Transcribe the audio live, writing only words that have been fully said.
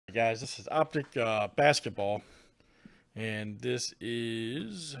Guys, this is Optic basketball, and this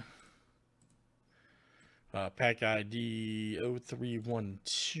is pack ID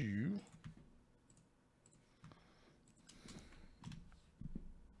 0312.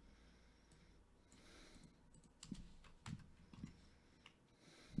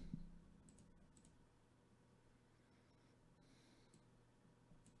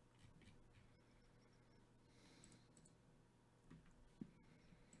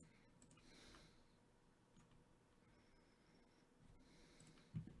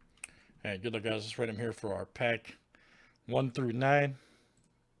 All right, good luck, guys. Let's write them here for our pack 1 through 9.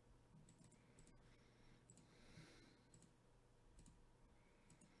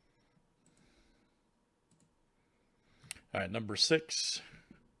 All right, number 6.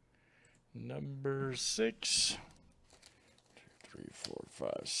 Number 6. 2, 3, 4,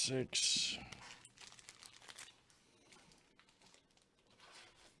 5, 6.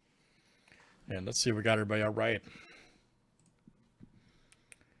 And let's see if we got everybody all right.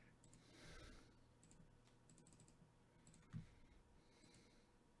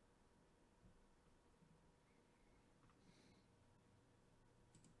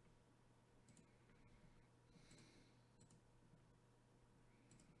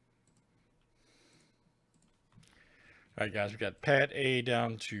 All right, guys, we got Pat A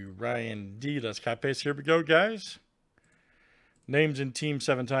down to Ryan D. Let's copy paste. Here we go, guys. Names and teams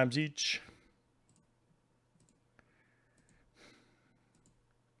 7 times each.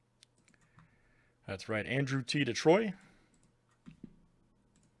 That's right, Andrew T. to Troy.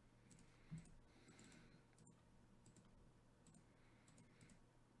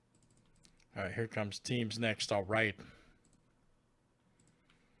 All right, here comes teams next. All right.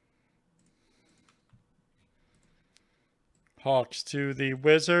 Hawks to the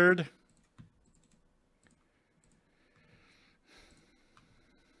Wizard.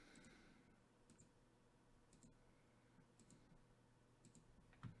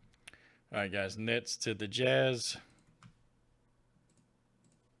 All right, guys. Nets to the Jazz.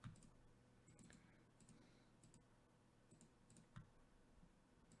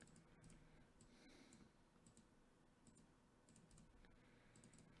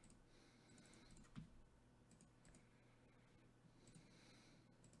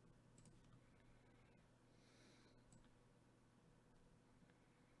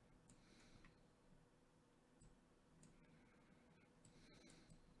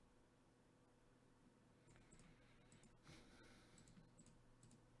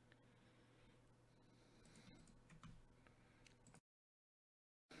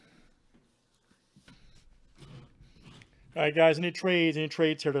 All right, guys. Any trades? Any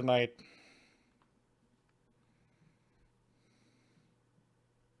trades here tonight?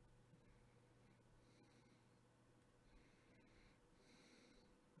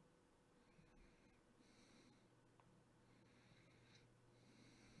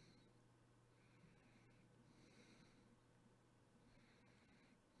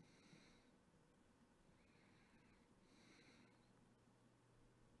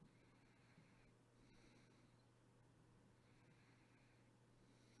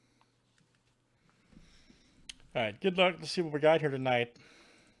 All right, good luck. Let's see what we got here tonight.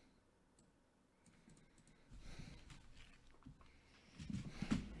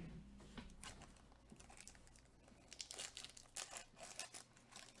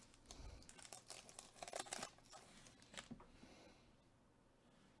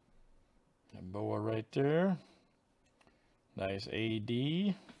 Boa right there. Nice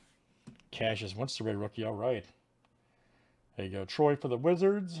AD. Cassius once the red rookie. All right. There you go. Troy for the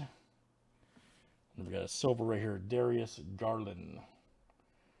Wizards. And we got a silver right here. Darius Garland.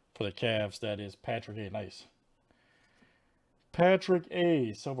 For the Cavs, that is Patrick A. Nice. Patrick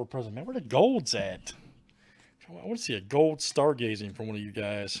A. Silver present. Man, where the gold's at? I want to see a gold stargazing from one of you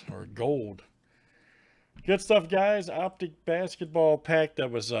guys. Or gold. Good stuff, guys. Optic basketball pack.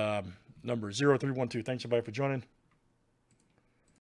 That was number 0312. Thanks, everybody, for joining.